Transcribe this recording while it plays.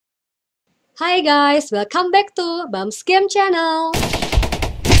Hi guys, welcome back to Bum's Game channel.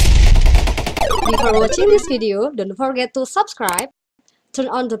 Before watching this video, don't forget to subscribe, turn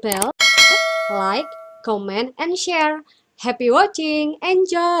on the bell, like, comment, and share. Happy watching,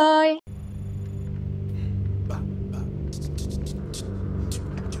 enjoy!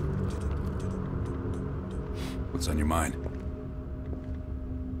 What's on your mind?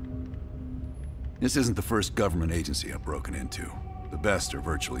 This isn't the first government agency I've broken into. The best are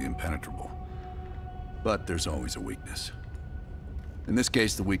virtually impenetrable. But there's always a weakness. In this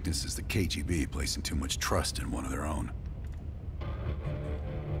case, the weakness is the KGB placing too much trust in one of their own.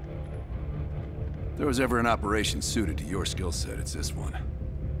 If there was ever an operation suited to your skill set, it's this one.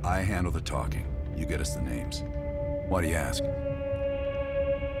 I handle the talking. You get us the names. Why do you ask?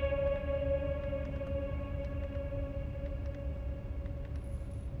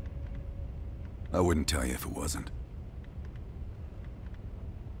 I wouldn't tell you if it wasn't.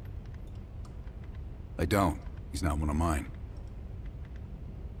 I don't. He's not one of mine.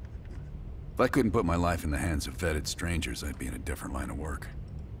 If I couldn't put my life in the hands of vetted strangers, I'd be in a different line of work.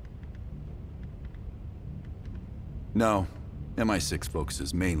 No, MI6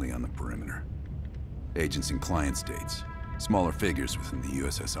 focuses mainly on the perimeter. Agents in client states, smaller figures within the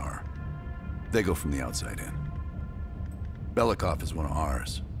USSR. They go from the outside in. Belikov is one of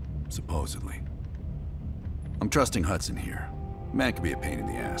ours, supposedly. I'm trusting Hudson here. Man can be a pain in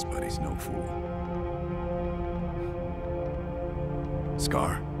the ass, but he's no fool.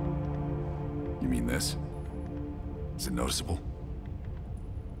 Scar? You mean this? Is it noticeable?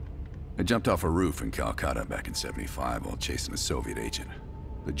 I jumped off a roof in Calcutta back in '75 while chasing a Soviet agent.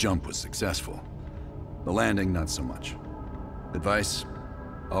 The jump was successful. The landing, not so much. Advice?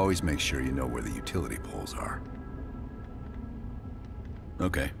 Always make sure you know where the utility poles are.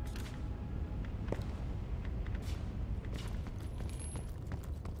 Okay.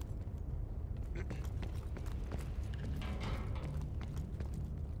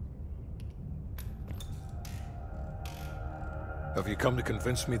 Have you come to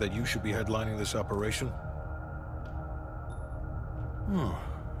convince me that you should be headlining this operation? Oh,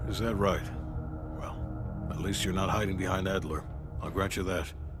 is that right? Well, at least you're not hiding behind Adler. I'll grant you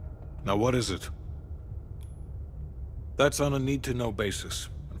that. Now what is it? That's on a need-to-know basis,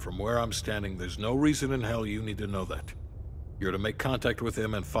 and from where I'm standing, there's no reason in hell you need to know that. You're to make contact with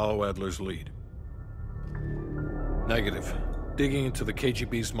him and follow Adler's lead. Negative. Digging into the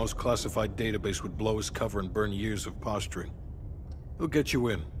KGB's most classified database would blow his cover and burn years of posturing. He'll get you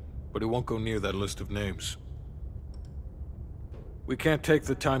in, but he won't go near that list of names. We can't take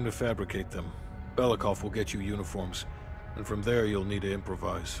the time to fabricate them. Belikov will get you uniforms, and from there you'll need to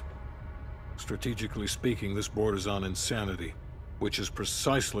improvise. Strategically speaking, this borders on insanity, which is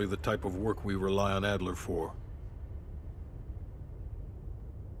precisely the type of work we rely on Adler for.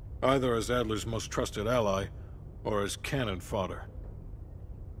 Either as Adler's most trusted ally, or as cannon fodder.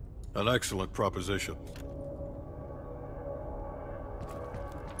 An excellent proposition.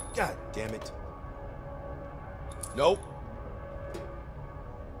 God damn it. Nope.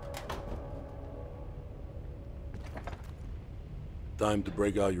 Time to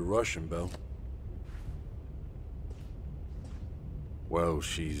break out your Russian, Belle. Well,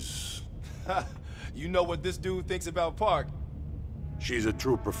 she's... You know what this dude thinks about Park? she's a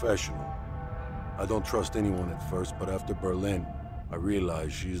true professional. I don't trust anyone at first, but after Berlin, I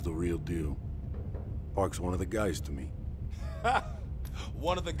realized she's the real deal. Park's one of the guys to me.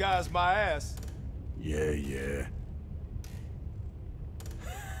 One of the guys my ass. Yeah.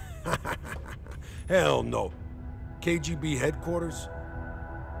 Hell no. KGB headquarters?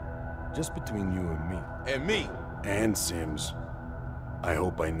 Just between you and me. And me. And Sims. I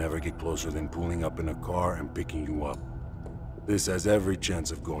hope I never get closer than pulling up in a car and picking you up. This has every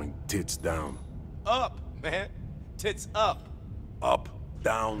chance of going tits down. Up, man. Tits up. Up,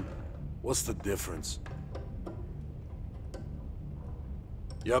 down, what's the difference?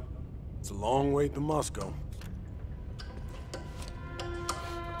 Yep, it's a long way to Moscow.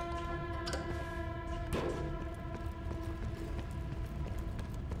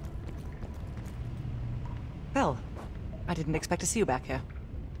 Well, I didn't expect to see you back here.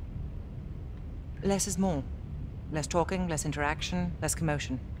 Less is more. Less talking, less interaction, less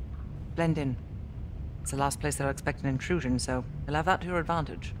commotion. Blend in. It's the last place they'll expect an intrusion, so you'll have that to your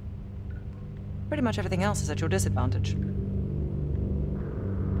advantage. Pretty much everything else is at your disadvantage.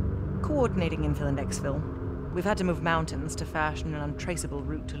 Coordinating infill and exfil. We've had to move mountains to fashion an untraceable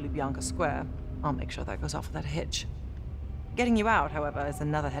route to Lubyanka Square. I'll make sure that goes off without a hitch. Getting you out, however, is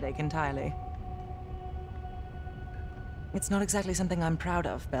another headache entirely. It's not exactly something I'm proud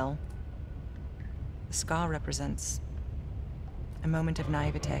of, Belle. The scar represents a moment of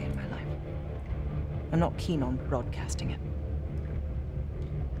naivete in my life. I'm not keen on broadcasting it.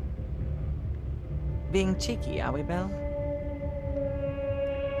 Being cheeky, are we, Belle?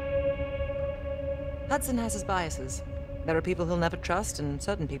 Hudson has his biases. There are people he'll never trust, and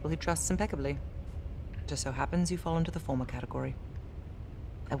certain people he trusts impeccably. Just so happens you fall into the former category.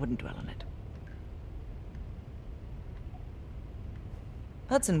 I wouldn't dwell on it.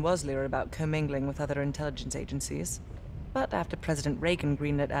 Hudson was leery about commingling with other intelligence agencies, but after President Reagan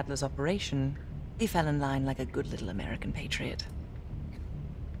greenlit Adler's operation, he fell in line like a good little American patriot.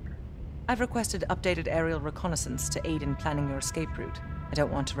 I've requested updated aerial reconnaissance to aid in planning your escape route. I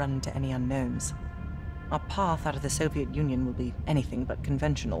don't want to run into any unknowns. Our path out of the Soviet Union will be anything but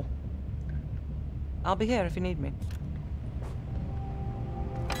conventional. I'll be here if you need me.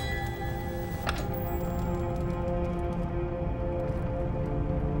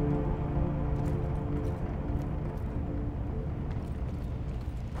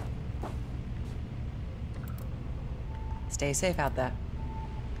 Stay safe out there.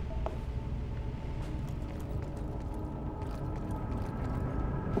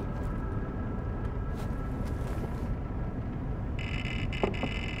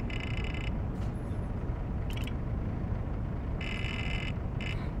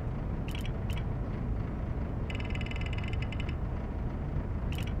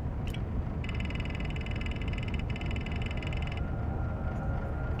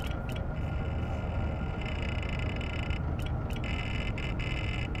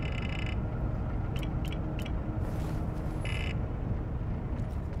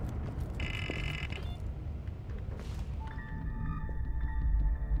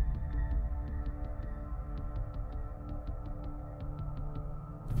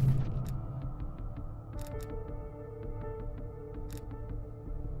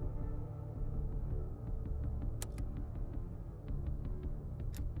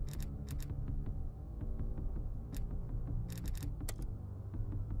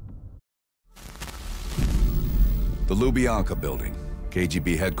 The Lubyanka building,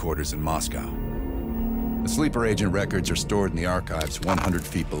 KGB headquarters in Moscow. The sleeper agent records are stored in the archives 100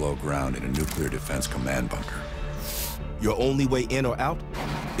 feet below ground in a nuclear defense command bunker. Your only way in or out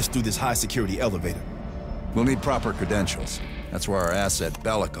is through this high-security elevator. We'll need proper credentials. That's where our asset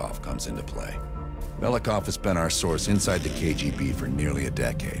Belikov comes into play. Belikov has been our source inside the KGB for nearly a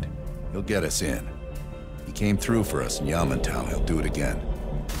decade. He'll get us in. He came through for us in Yamantau. He'll do it again.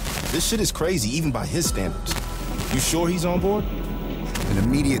 This shit is crazy, even by his standards. You sure he's on board? An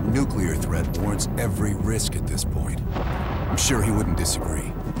immediate nuclear threat warrants every risk at this point. I'm sure he wouldn't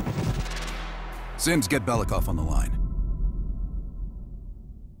disagree. Sims, get Belikov on the line.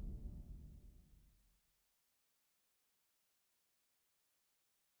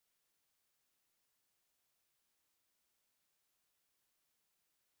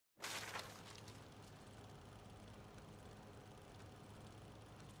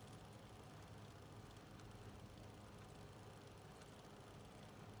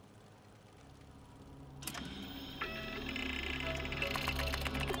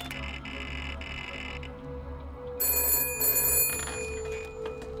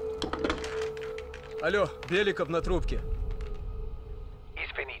 Алло, Беликов на трубке.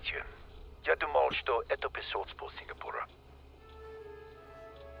 Извините, я думал, что это посольство Сингапура.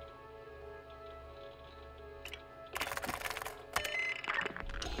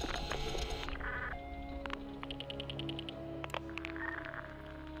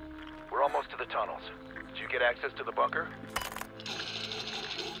 We're almost to the tunnels. Did you get access to the bunker?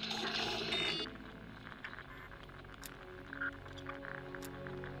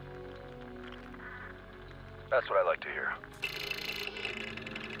 That's what I like to hear.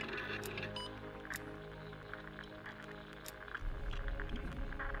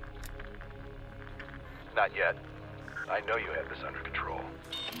 Not yet. I know you have this under control.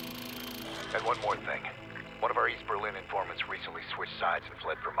 And one more thing. One of our East Berlin informants recently switched sides and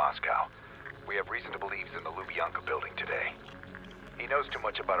fled from Moscow. We have reason to believe he's in the Lubyanka building today. He knows too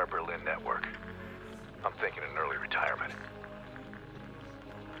much about our Berlin network. I'm thinking an early retirement.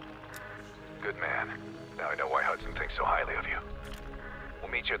 Good man. Now I know why Hudson thinks so highly of you.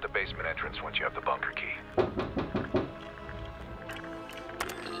 We'll meet you at the basement entrance once you have the bunker key.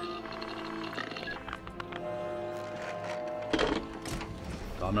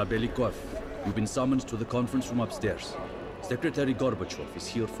 Comrade Belikov, you've been summoned to the conference room upstairs. Secretary Gorbachev is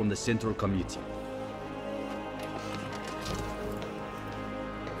here from the Central Committee.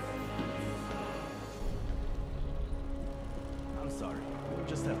 I'm sorry. We'll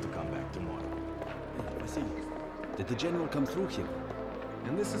just have to come back tomorrow. Vasily, did the general come through here?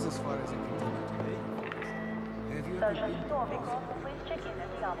 And this is as far as I can tell you today. Have you ever been to Moscow? Please check in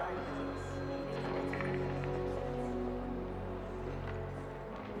at the other.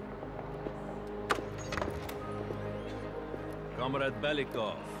 Comrade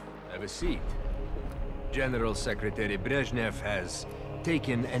Belikov, have a seat. General Secretary Brezhnev has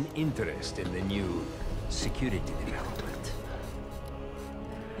taken an interest in the new security development.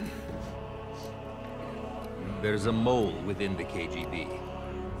 There's a mole within the KGB.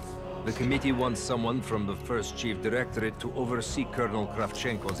 The committee wants someone from the First Chief Directorate to oversee Colonel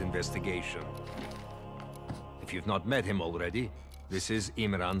Kravchenko's investigation. If you've not met him already, this is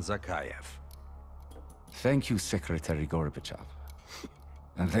Imran Zakayev. Thank you, Secretary Gorbachev.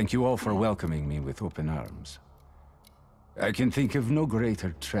 And thank you all for welcoming me with open arms. I can think of no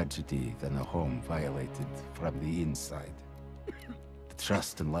greater tragedy than a home violated from the inside. The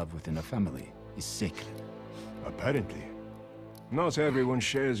trust and love within a family is sacred. Apparently. Not everyone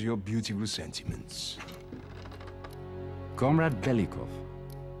shares your beautiful sentiments. Comrade Belikov,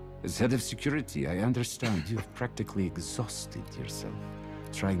 as head of security, I understand you've practically exhausted yourself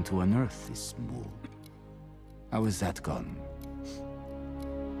trying to unearth this mole. How has that gone?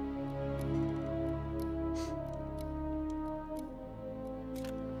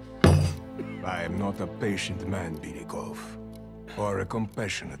 I am not a patient man, Belikov, or a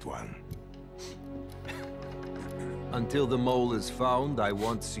compassionate one. Until the mole is found, I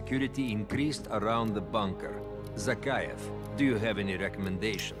want security increased around the bunker. Zakayev, do you have any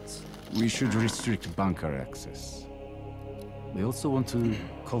recommendations? We should restrict bunker access. We also want to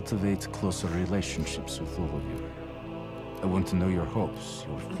cultivate closer relationships with all of you. I want to know your hopes,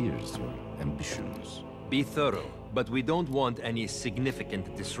 your fears, your ambitions. Be thorough, but we don't want any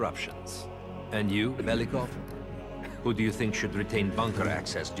significant disruptions. And you, Belikov? Who do you think should retain bunker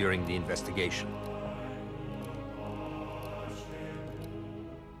access during the investigation?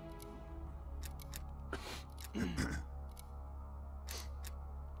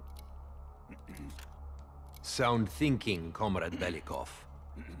 Sound thinking, Comrade Belikov.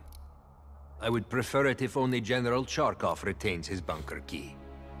 I would prefer it if only General Charkov retains his bunker key.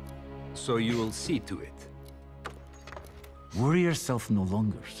 So you will see to it. Worry yourself no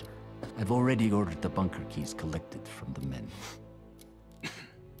longer, sir. I've already ordered the bunker keys collected from the men.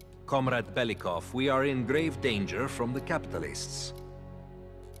 Comrade Belikov, we are in grave danger from the capitalists.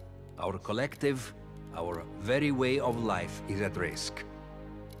 Our collective, our very way of life is at risk.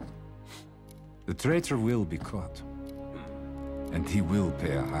 The traitor will be caught. And he will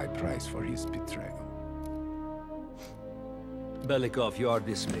pay a high price for his betrayal. Belikov, you are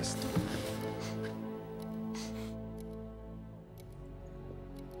dismissed.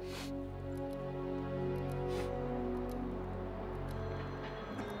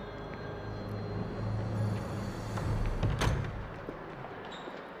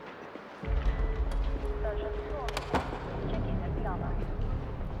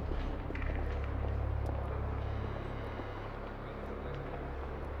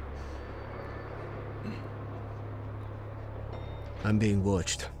 I'm being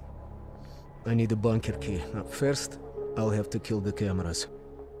watched. I need a bunker key. Now, first, I'll have to kill the cameras.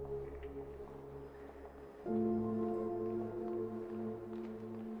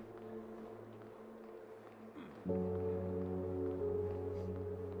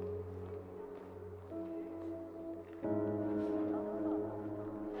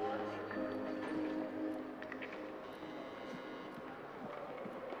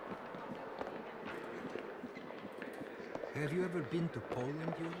 Have you ever been to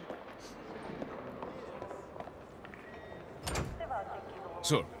Poland, Yuri?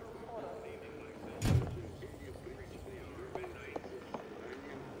 Sir.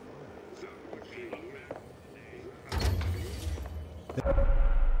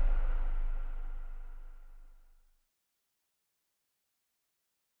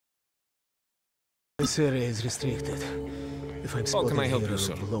 This area is restricted. If I'm spotted can I help here, you, I'll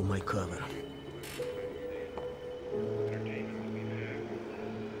sir? blow my cover.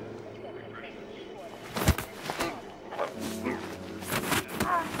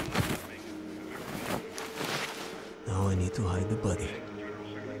 Now I need to hide the body.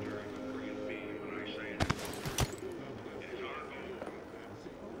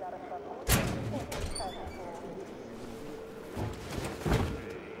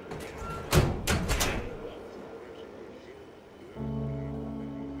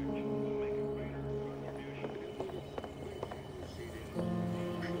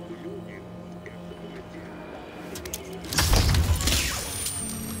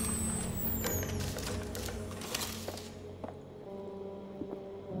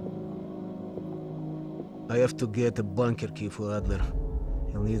 I have to get a bunker key for Adler.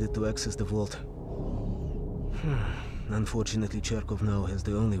 He'll need it to access the vault. Unfortunately, Charkov now has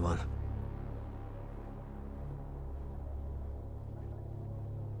the only one.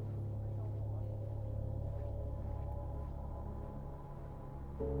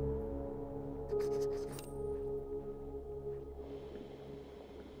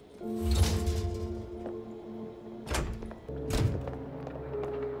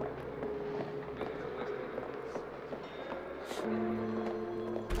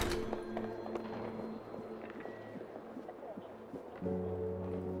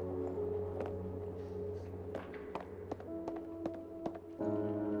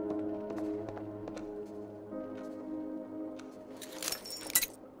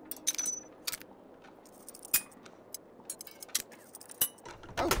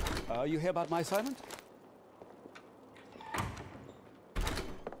 You hear about my assignment?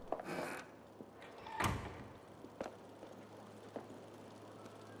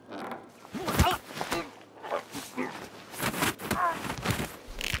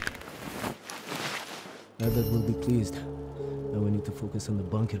 Adler will be pleased. Now we need to focus on the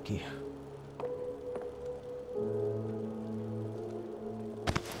bunker key.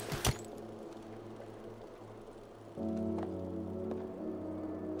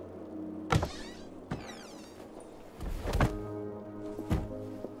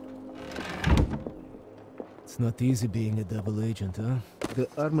 It's not easy being a double agent, huh? The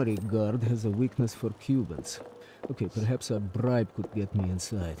armory guard has a weakness for Cubans. Okay, perhaps a bribe could get me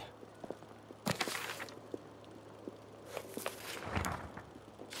inside.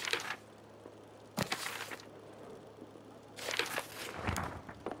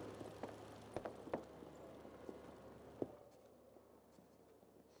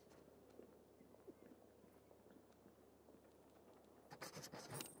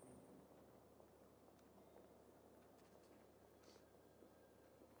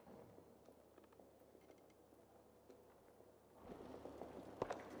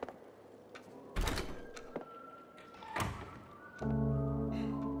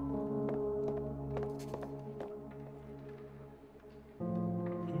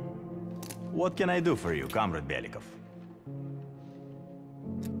 What can I do for you, Comrade Belikov?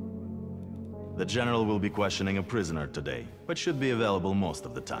 The General will be questioning a prisoner today, but should be available most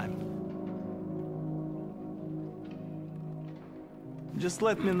of the time. Just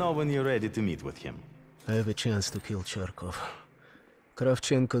let me know when you're ready to meet with him. I have a chance to kill Charkov.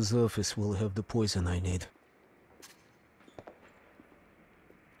 Kravchenko's office will have the poison I need.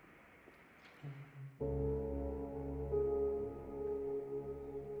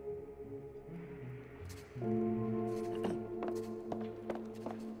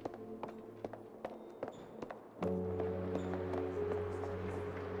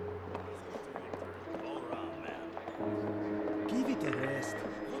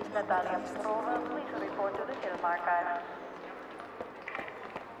 Battalion Strover, please report to the film archive.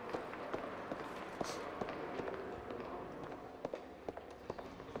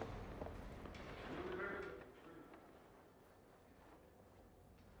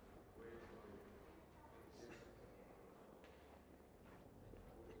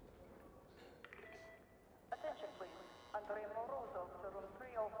 Attention please. Andrei Morozov to room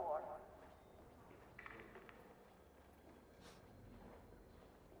 304.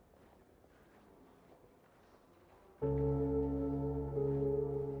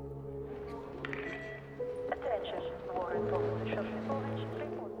 Attention, warrant officer Shostakovich,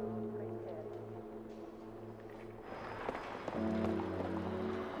 report to room 310.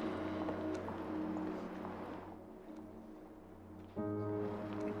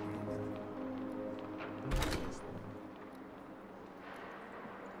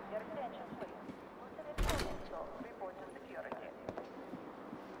 Your attention, please. Lieutenant Kolensov, report to security.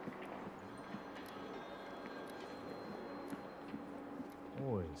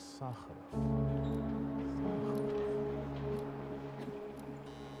 Ой, Сахаров.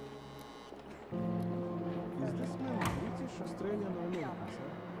 Is this man British, Australian, or American, sir?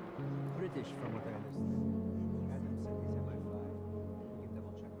 British, from what I understand.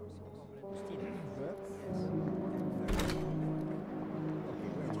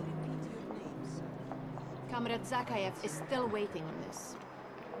 Comrade Zakayev is still waiting on this.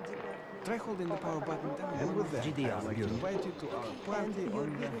 Try holding the power button down. And with that, I'd like to invite you to our party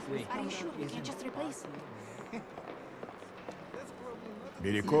on the... Are you sure we can't just replace him?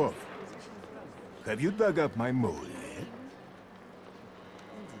 Belikov, have you dug up my mole yet?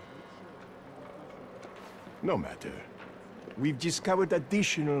 No matter. We've discovered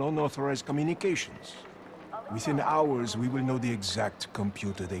additional unauthorized communications. Within hours, we will know the exact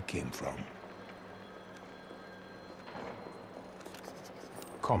computer they came from.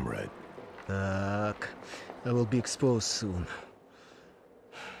 Comrade. Fuck. I will be exposed soon.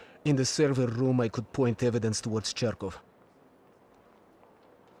 In the server room, I could point evidence towards Charkov.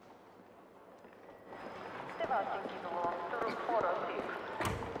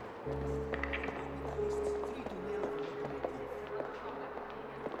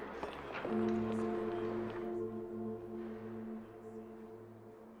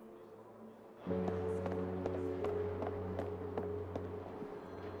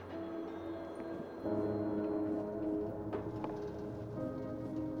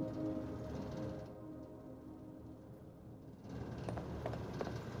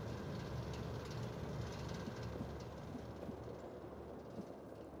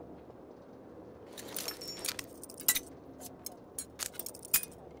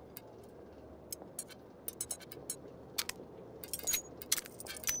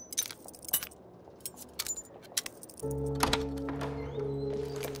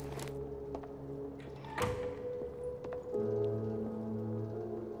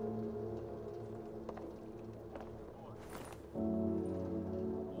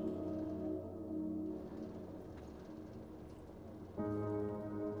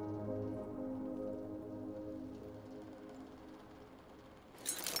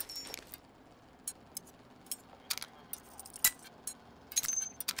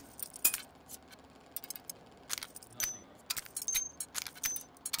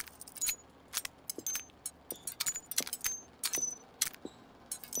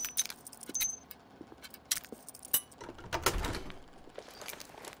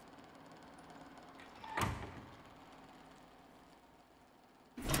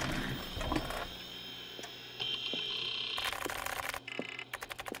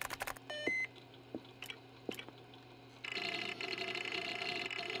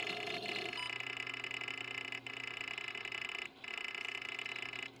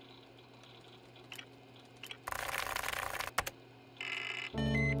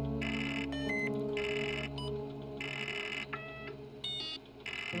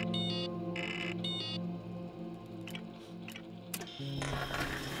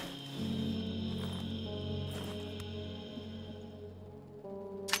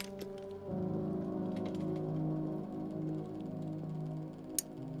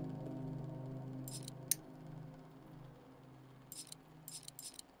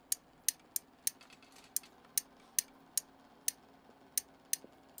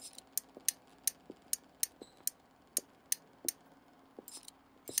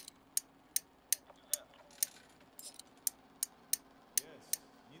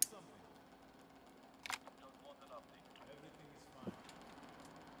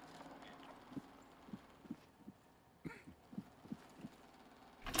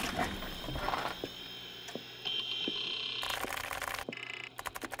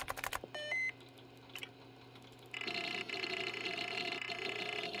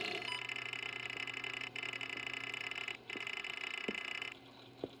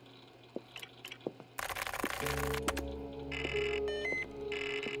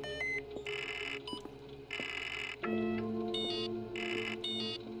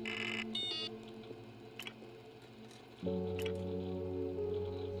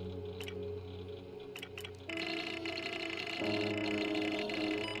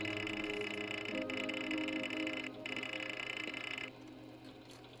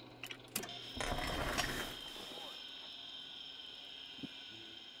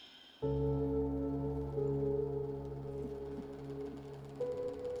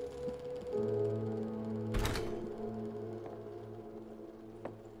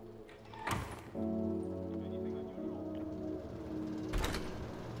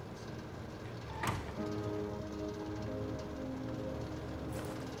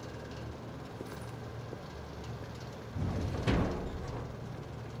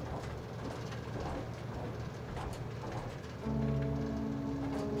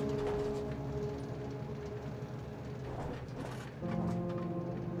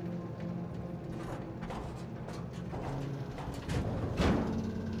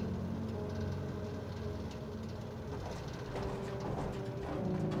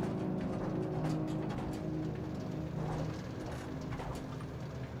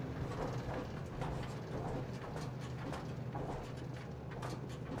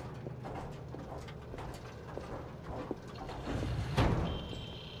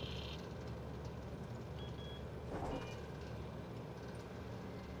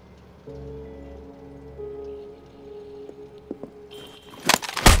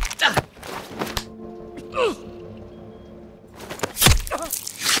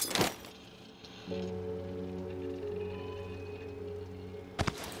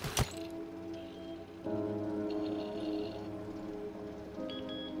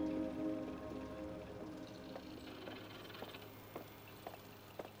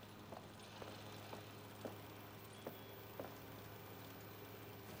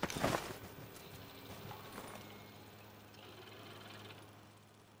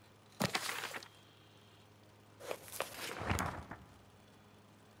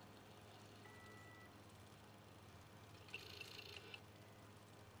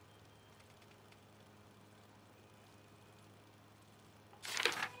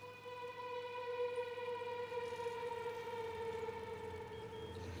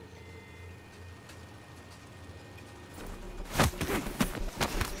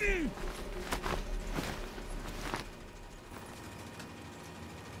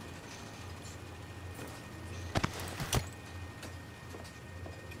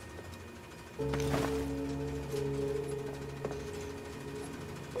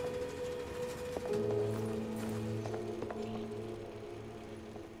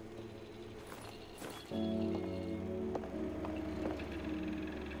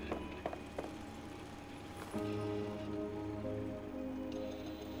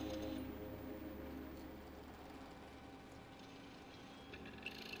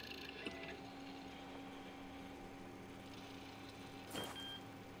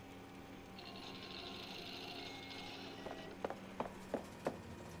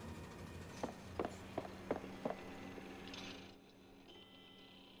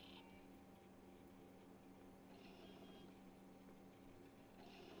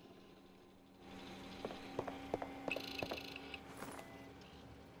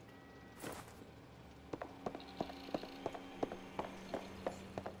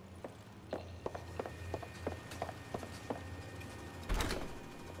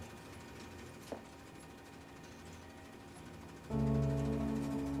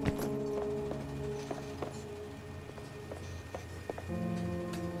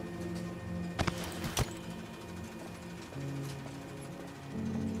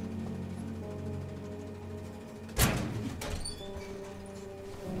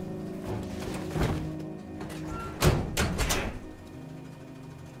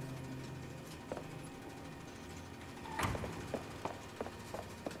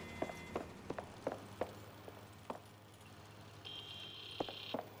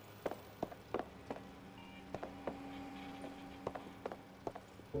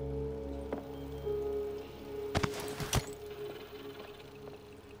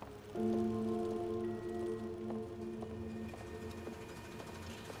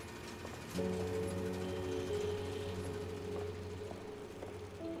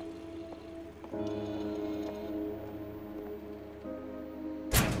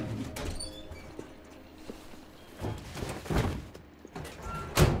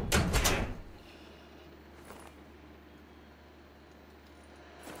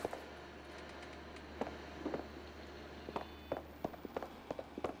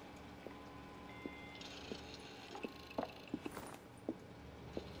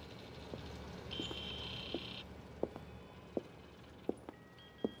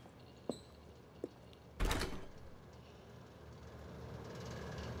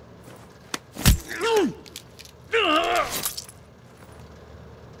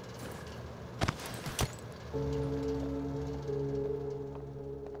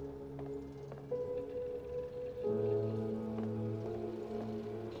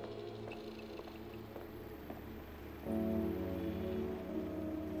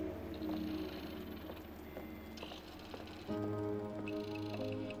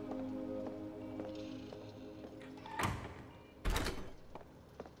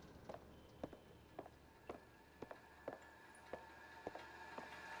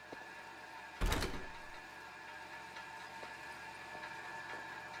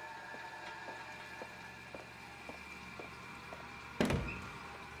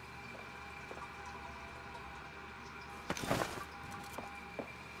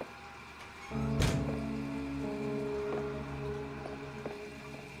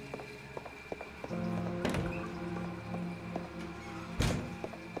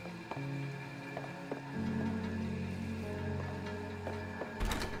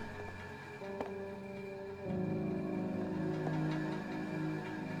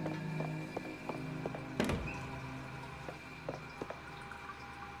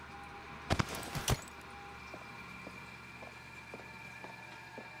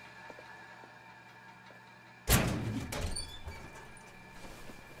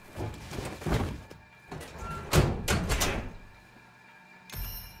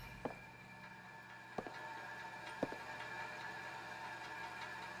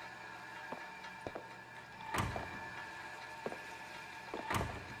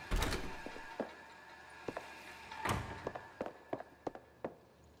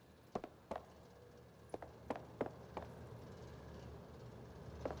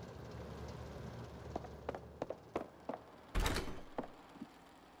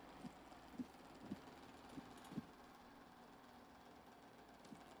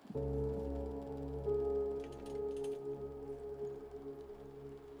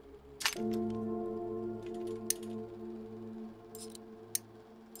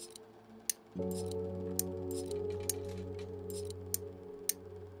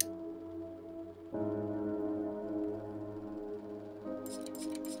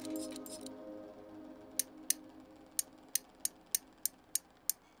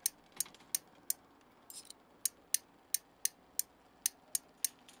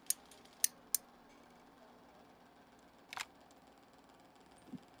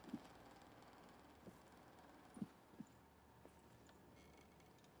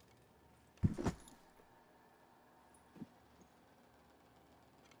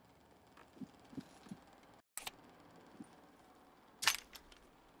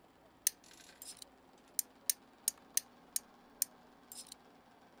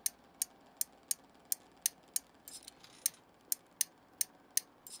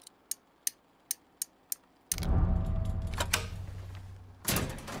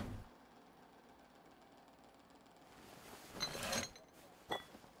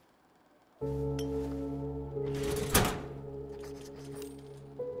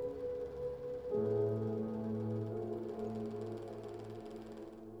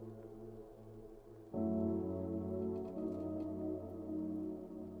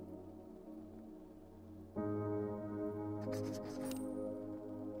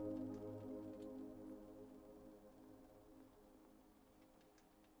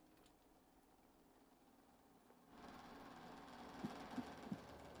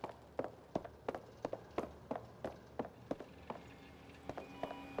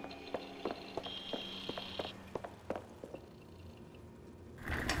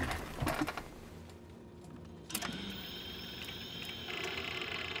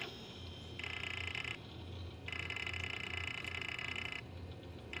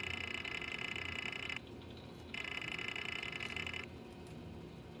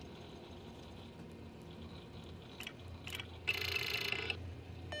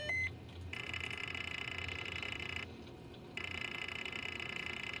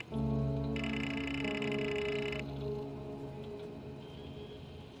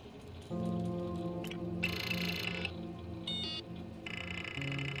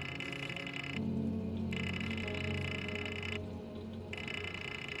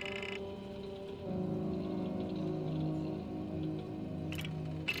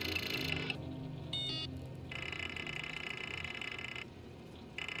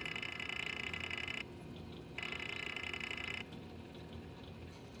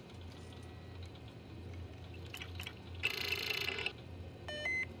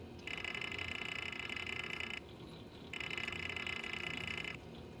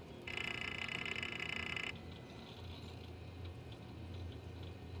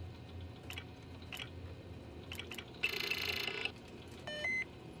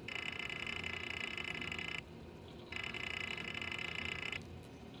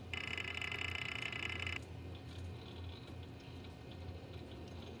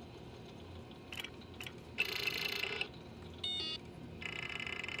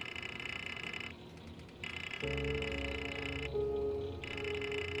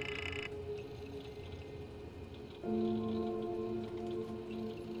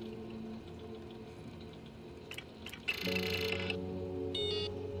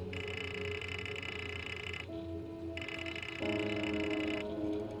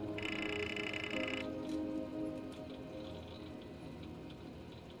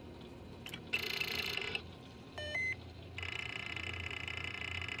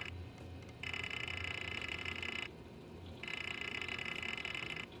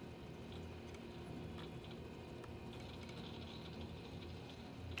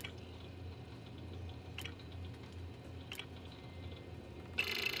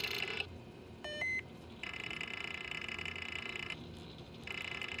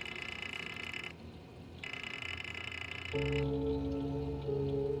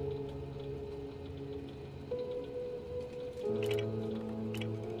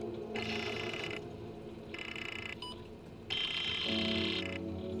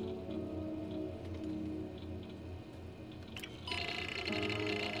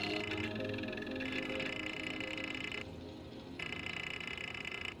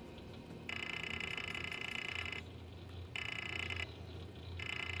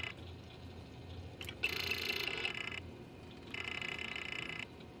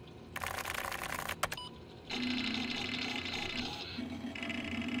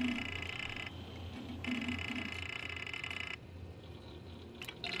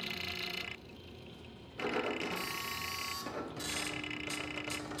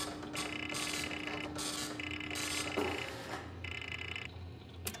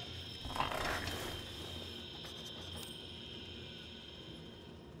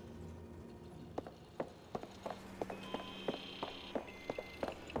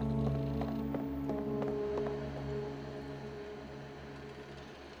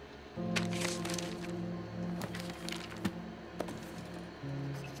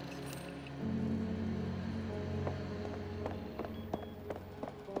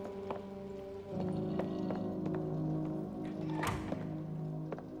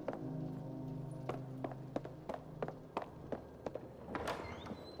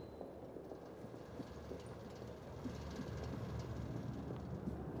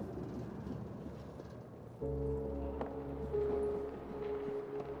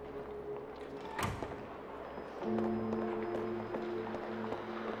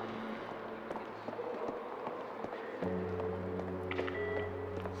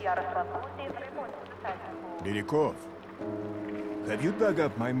 Lirikov, have you dug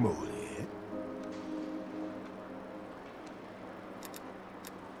up my mole yet?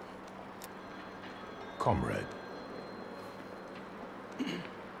 Comrade.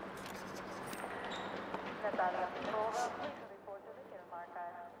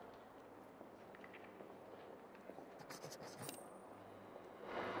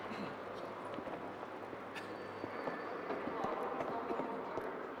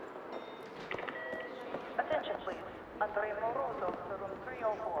 Attention, please. Andrei Morozov to room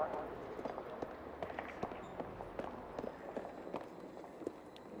 304.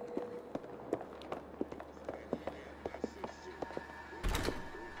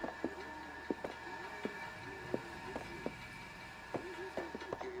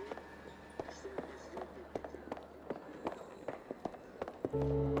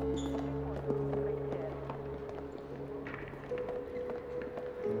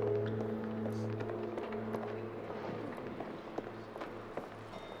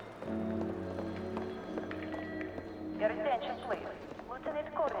 Your attention, please.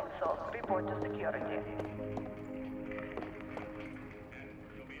 Lieutenant Kornitsov, report to security.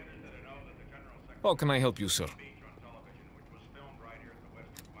 How can I help you, sir?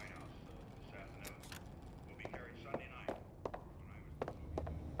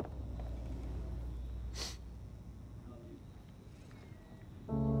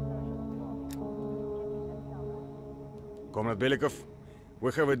 Comrade Belikov,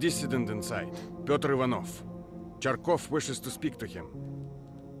 we have a dissident inside, Pyotr Ivanov. Charkov wishes to speak to him.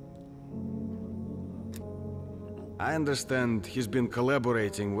 I understand he's been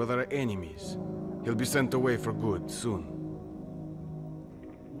collaborating with our enemies. He'll be sent away for good soon.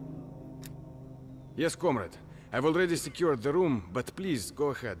 Yes, comrade. I've already secured the room, but please, go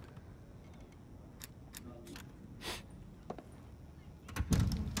ahead.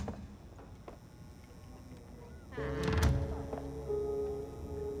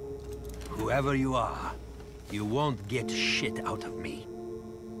 Whoever you are, you won't get shit out of me.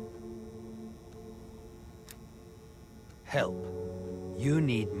 Help. You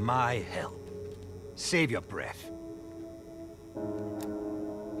need my help. Save your breath.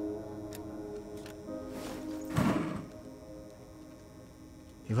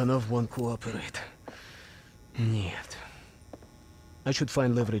 Ivanov won't cooperate. Нет. I should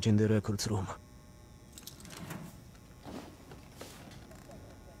find leverage in the records room.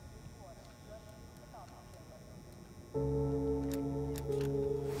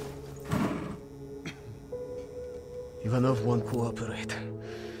 Ivanov won't cooperate.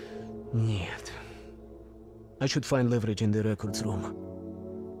 Нет. I should find leverage in the records room.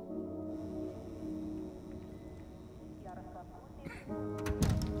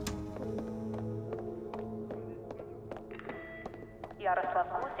 Yaroslav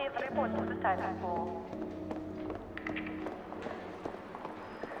Gusev, report to the silent pool.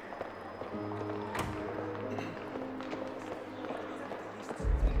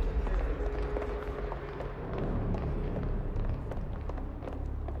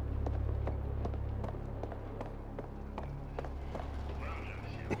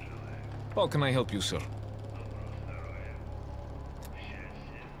 How can I help you, sir?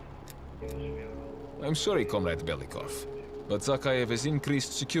 I'm sorry, Comrade Belikov, but Zakayev has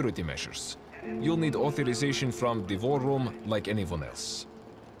increased security measures. You'll need authorization from the war room like anyone else.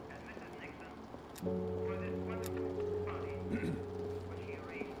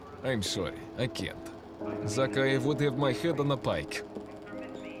 I'm sorry, I can't. Zakayev would have my head on a pike.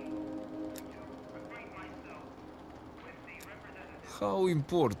 How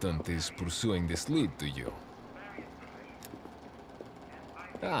important is pursuing this lead to you?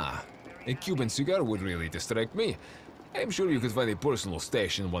 Ah, a Cuban cigar would really distract me. I'm sure you could find a personal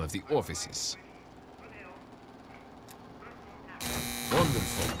stash in one of the offices.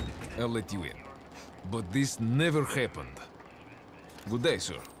 Wonderful. I'll let you in. But this never happened. Good day,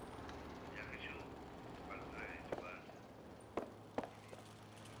 sir.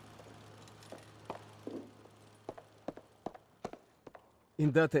 In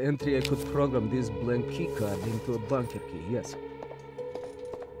data entry, I could program this blank keycard into a bunker key, yes.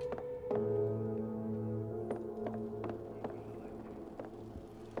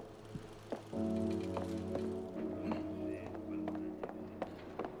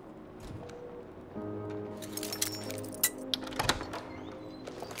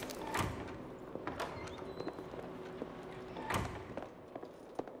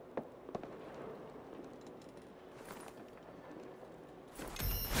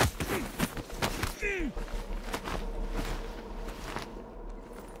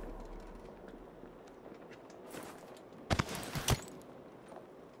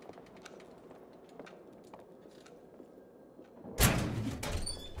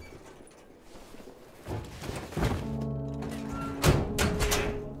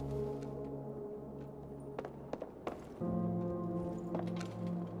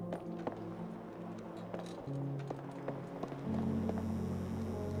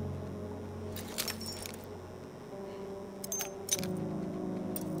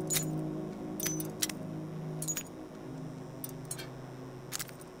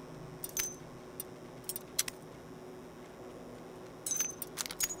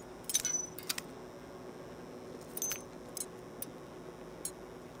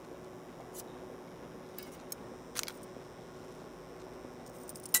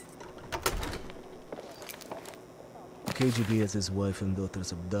 KGB has his wife and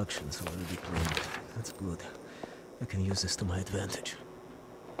daughter's abductions already planned. That's good. I can use this to my advantage.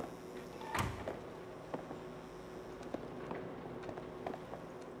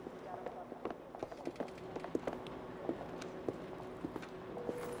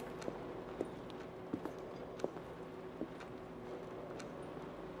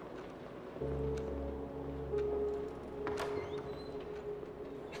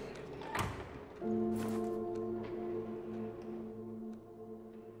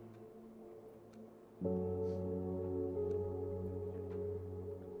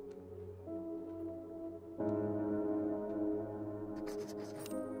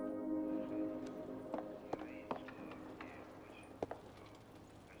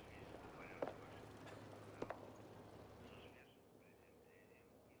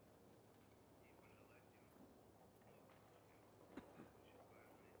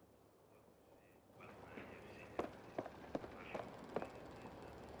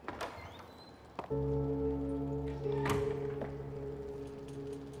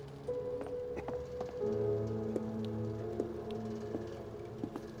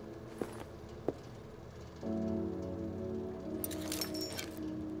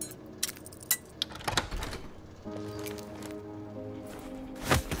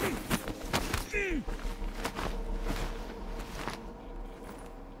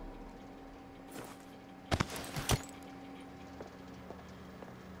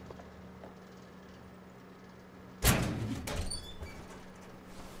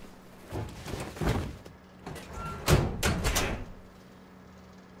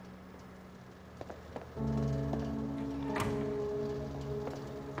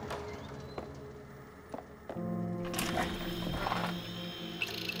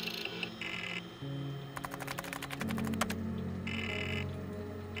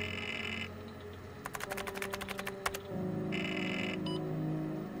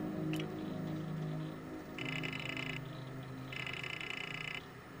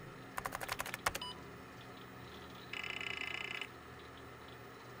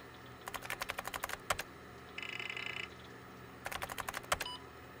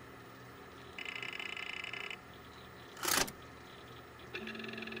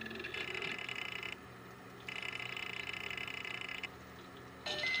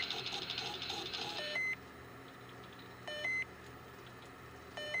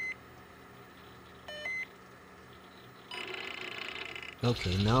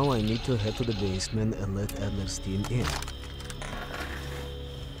 Okay, now I need to head to the basement and let Adler's team in.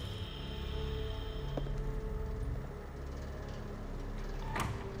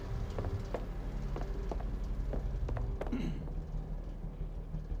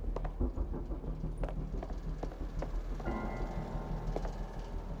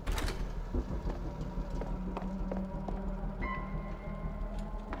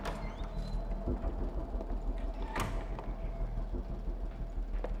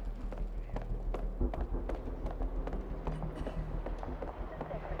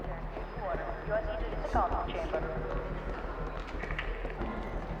 You are needed in the council chamber.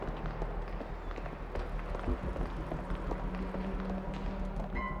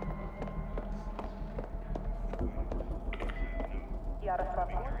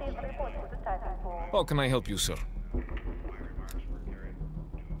 How can I help you, sir?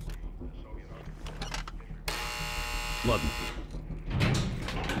 Ладно.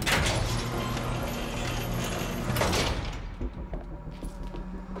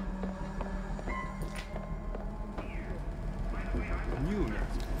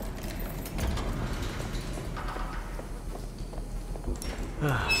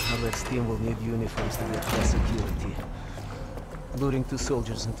 Adler's team will need uniforms to get past security. Luring 2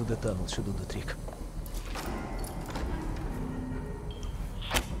 soldiers into the tunnel should do the trick.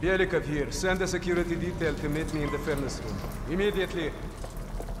 Belikov here. Send a security detail to meet me in the furnace room. Immediately.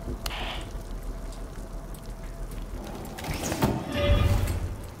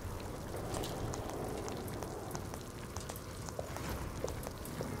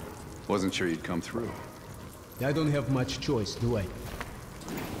 Wasn't sure you'd come through. I don't have much choice, do I?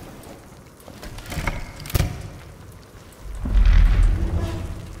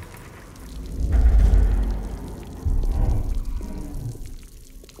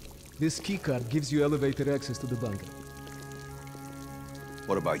 This keycard gives you elevator access to the bunker.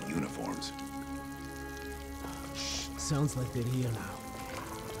 What about uniforms? Shh, sounds like they're here now.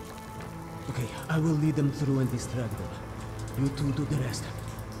 Okay, I will lead them through and distract them. You two do the rest.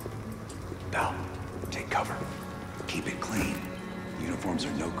 Bell, take cover. Keep it clean. Uniforms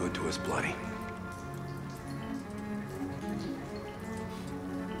are no good to us bloody.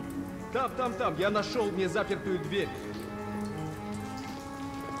 Там, я нашел незапертую дверь.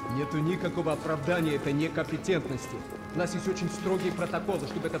 Нету никакого оправдания этой некомпетентности. У нас есть очень строгие протоколы,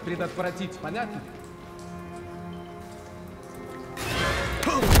 чтобы это предотвратить. Понятно?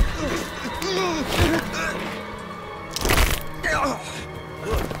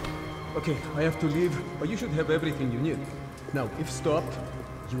 Okay, I have to leave, but you should have everything you need. Now, if stopped,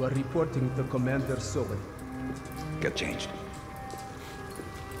 you are reporting to Commander Sully. Get changed.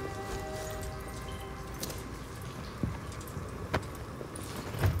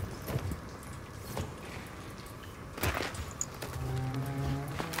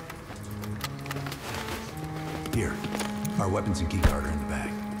 Here, our weapons and keycard are in the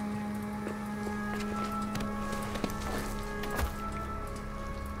bag.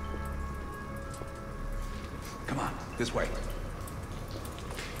 Come on, this way.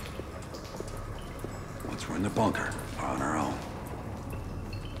 Once we're in the bunker, we're on our own.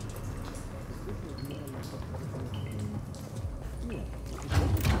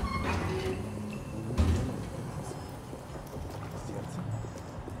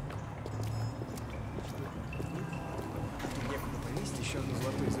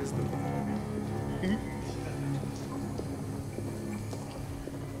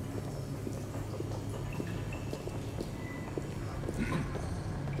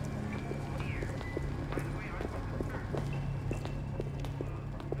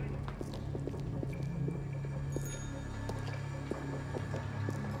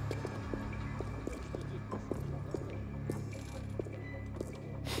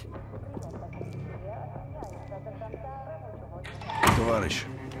 Товарищ,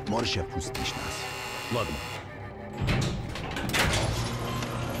 можешь отпустить нас? Ладно.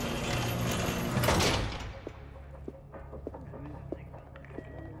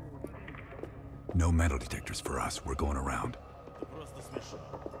 No metal detectors for us. We're going around.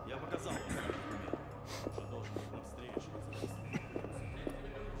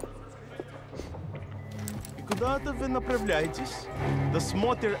 И куда-то вы направляетесь?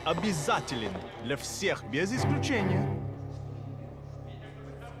 Досмотр обязателен для всех, без исключения.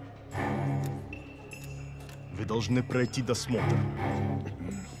 Вы должны пройти досмотр.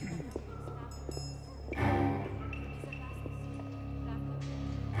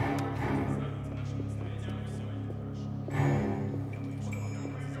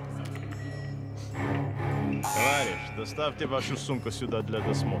 Товарищ, доставьте вашу сумку сюда для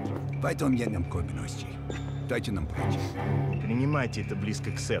досмотра. Поэтому я нам копиности. Дайте нам пройти. Принимайте это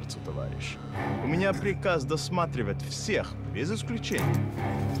близко к сердцу, товарищ. У меня приказ досматривать всех, без исключения.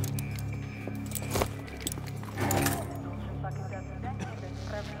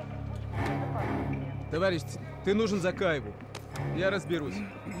 Товарищ, ты нужен Закаеву. Я разберусь.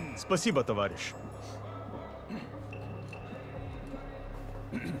 Спасибо, товарищ.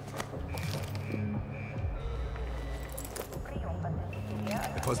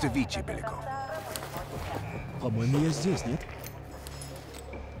 Поздравите, Беляков. По-моему, я здесь, нет?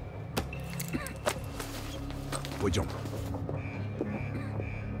 Пойдем.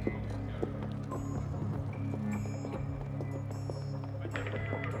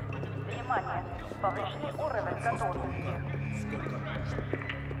 Внимание! Повышенный уровень готовности.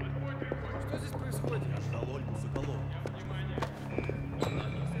 Что здесь происходит?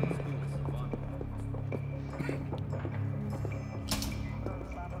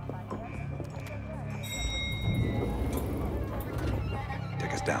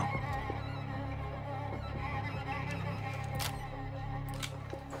 Take us down.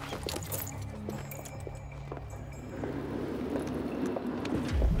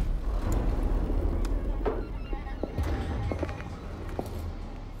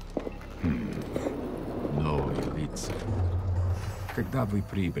 Когда вы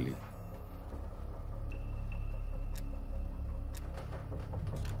прибыли?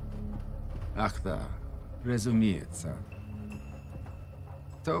 Ах да, разумеется.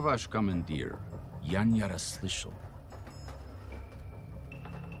 Кто ваш командир? Я не расслышал.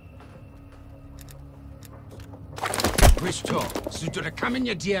 Вы что, с дураками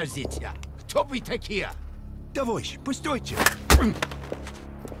не дерзите? Кто вы такие? Товарищ, постойте!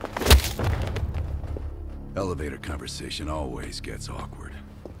 Elevator conversation always gets awkward.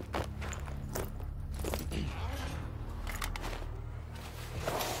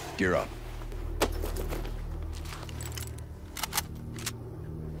 Gear up.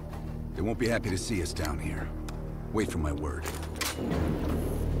 They won't be happy to see us down here. Wait for my word.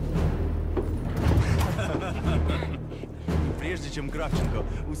 Прежде чем Кравченко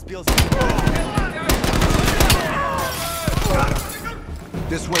успел...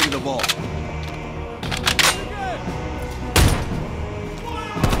 This way to the vault.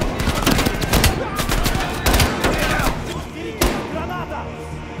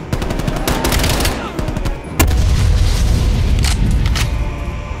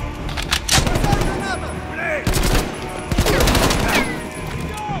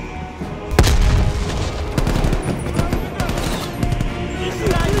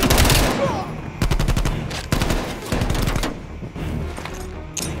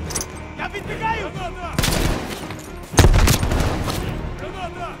 Подбегают!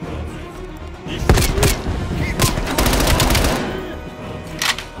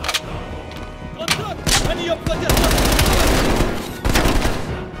 Они ее платят!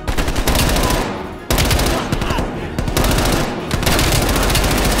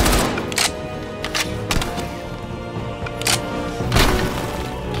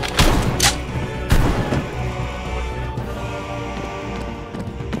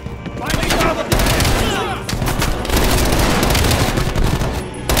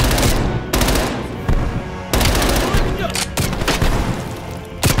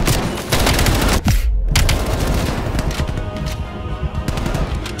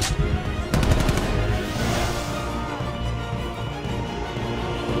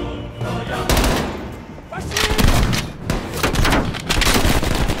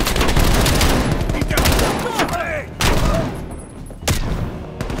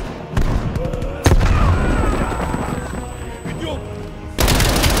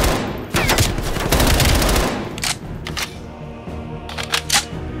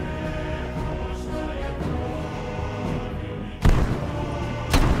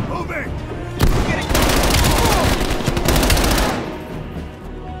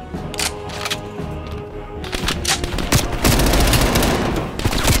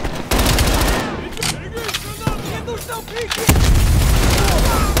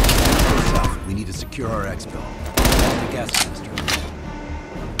 We need to secure our exfil. The gas canister.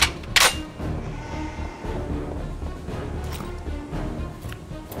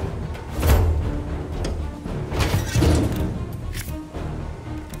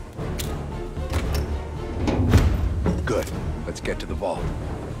 Good. Let's get to the vault.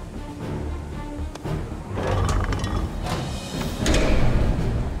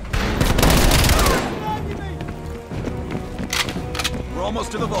 We're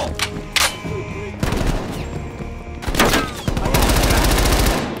almost to the vault.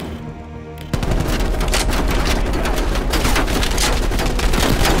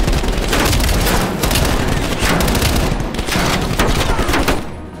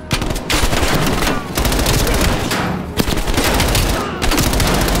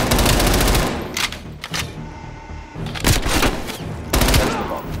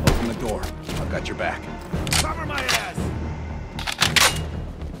 Open the door. I've got your back. Cover my ass!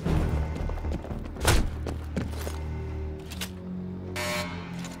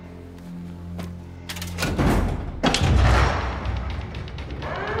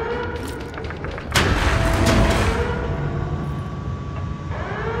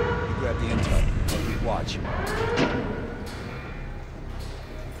 You grab the intel. We watch.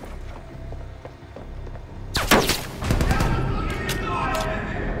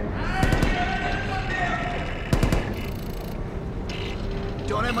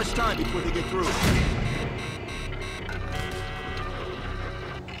 Don't have much time before they get through.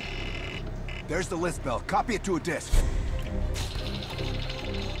 There's the list bell. Copy it to a disk.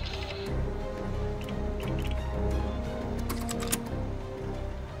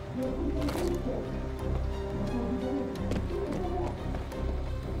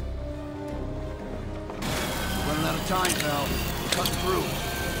 Running out of time, pal. Cut through.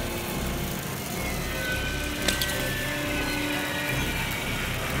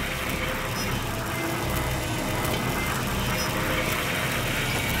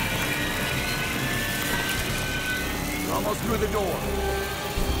 Almost through the door.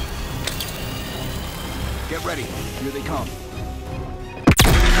 Get ready. Here they come.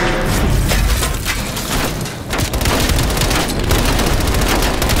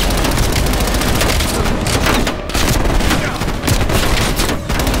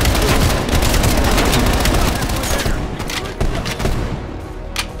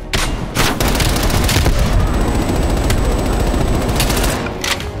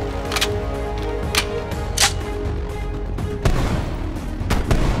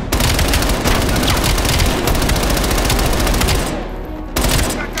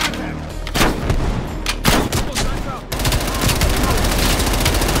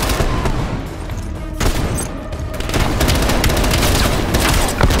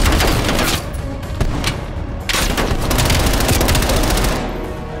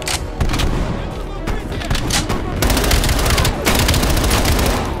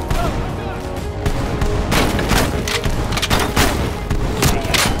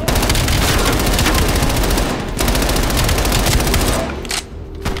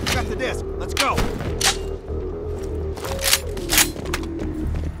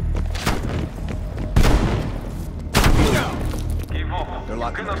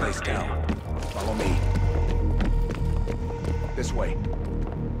 locking the place down. Follow me. This way.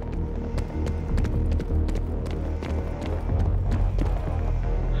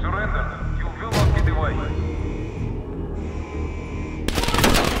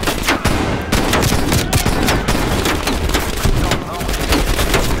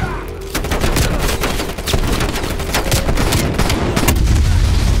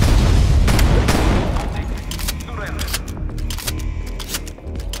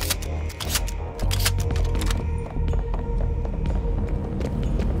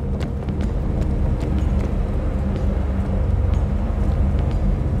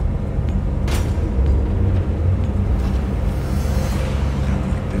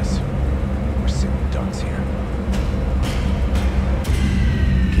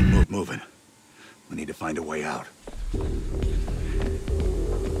 We need to find a way out.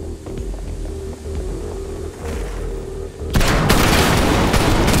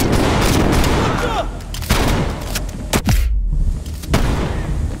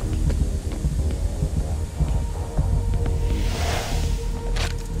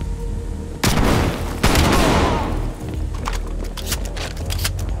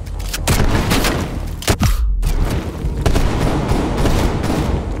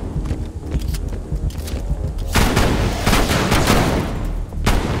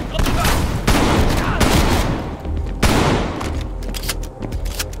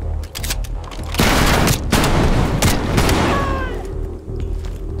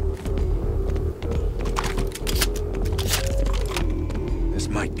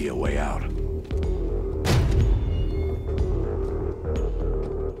 Might be a way out.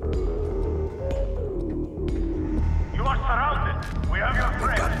 You are surrounded. We have your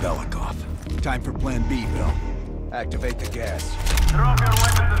friend. They got Belikov. Time for Plan B, Bill. Activate the gas. Drop your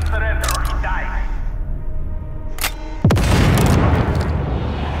weapons and surrender or he dies.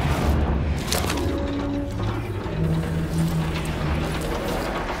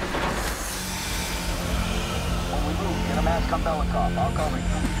 When we move, get a mask on Belikov. I'll cover you.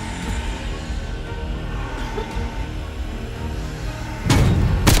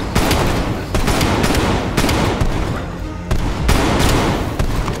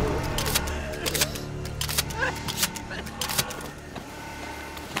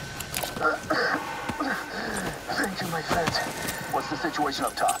 Thank you, my friend. What's the situation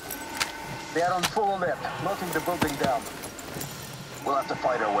up top? They are on full alert, knocking the building down. We'll have to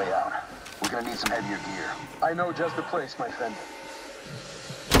fight our way out. We're gonna need some heavier gear. I know just the place, my friend.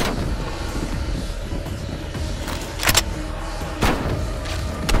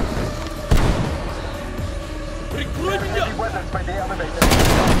 Heavy weapons by the elevator.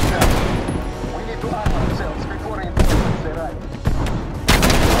 We need to arm ourselves before reinforcements arrive.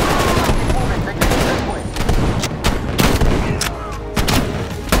 Keep moving, take it this way.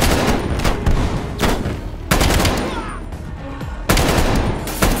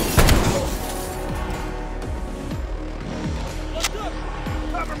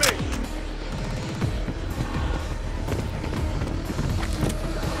 Cover me!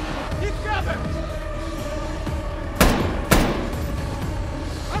 Keep cover!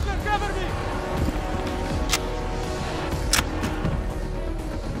 Cover me!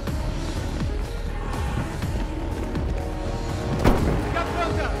 Got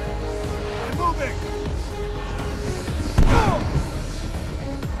contact! I'm moving! Go!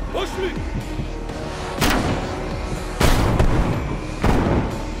 Push me!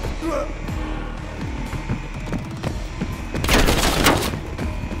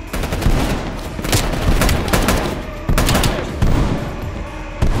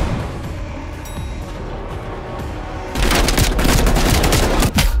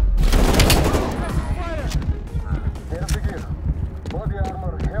 There's the gear. Body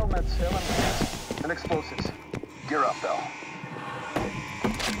armor, helmets, LMGs, and explosives. Gear up, Bell.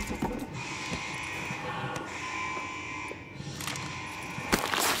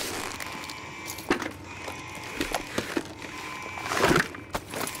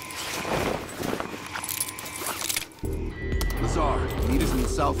 Lazar, meet us in the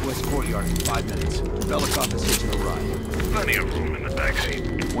southwest courtyard in 5 minutes. Belikov is hitching a ride. Plenty of room in the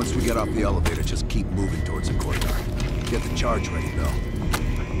backseat. Once we get off the elevator, just keep moving towards the courtyard. Get the charge ready, Bill.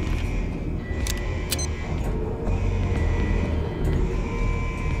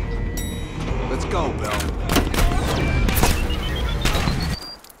 Let's go, Bill.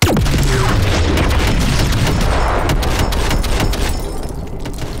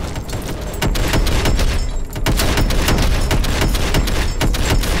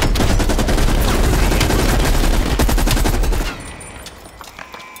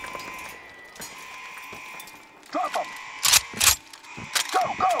 Drop him! Go,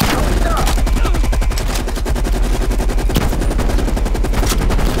 go! Going down!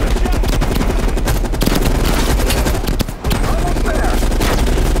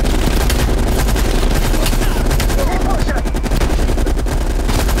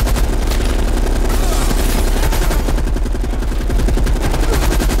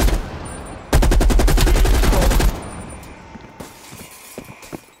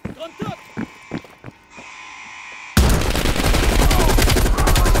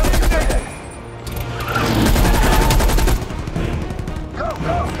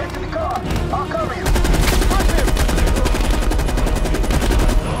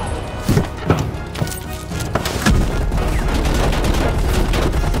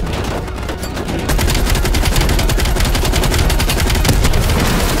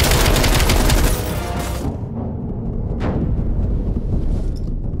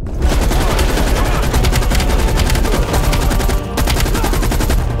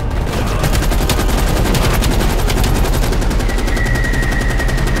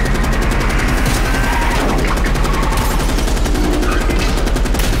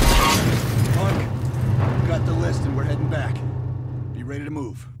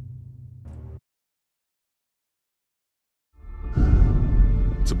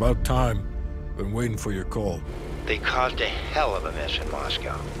 It's about time. Been waiting for your call. They caused a hell of a mess in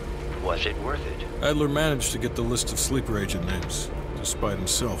Moscow. Was it worth it? Adler managed to get the list of sleeper agent names, despite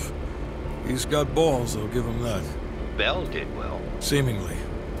himself. He's got balls, I'll give him that. Bell did well. Seemingly.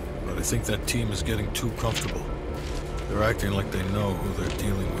 But I think that team is getting too comfortable. They're acting like they know who they're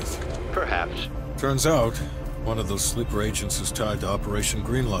dealing with. Perhaps. Turns out, one of those sleeper agents is tied to Operation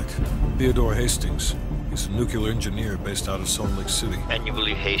Greenlight. Theodore Hastings. He's a nuclear engineer based out of Salt Lake City. And you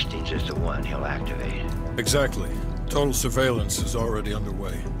believe Hastings is the one he'll activate? Exactly. Total surveillance is already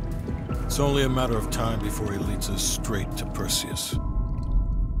underway. It's only a matter of time before he leads us straight to Perseus.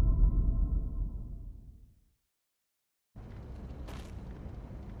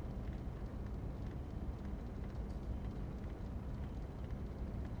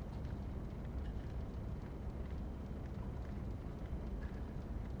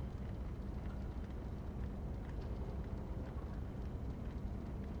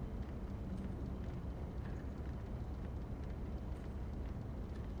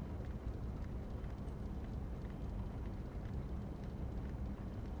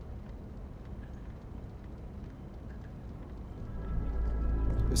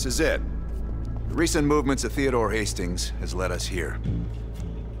 This is it. The recent movements of Theodore Hastings has led us here.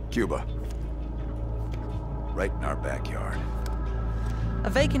 Cuba. Right in our backyard. A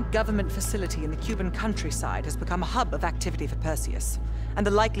vacant government facility in the Cuban countryside has become a hub of activity for Perseus, and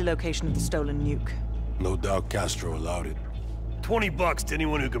the likely location of the stolen nuke. No doubt Castro allowed it. $20 to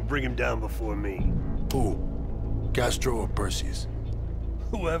anyone who can bring him down before me. Who? Castro or Perseus?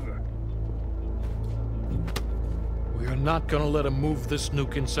 Whoever. We are not gonna let him move this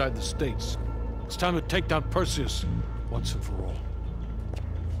nuke inside the States. It's time to take down Perseus, once and for all.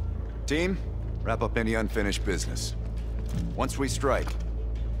 Team, wrap up any unfinished business. Once we strike,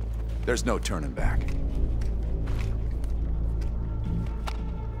 there's no turning back.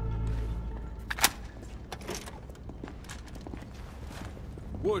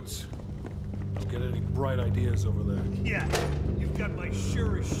 Woods, don't get any bright ideas over there. Yeah, you've got my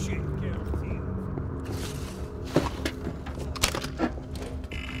sure as shit guarantee.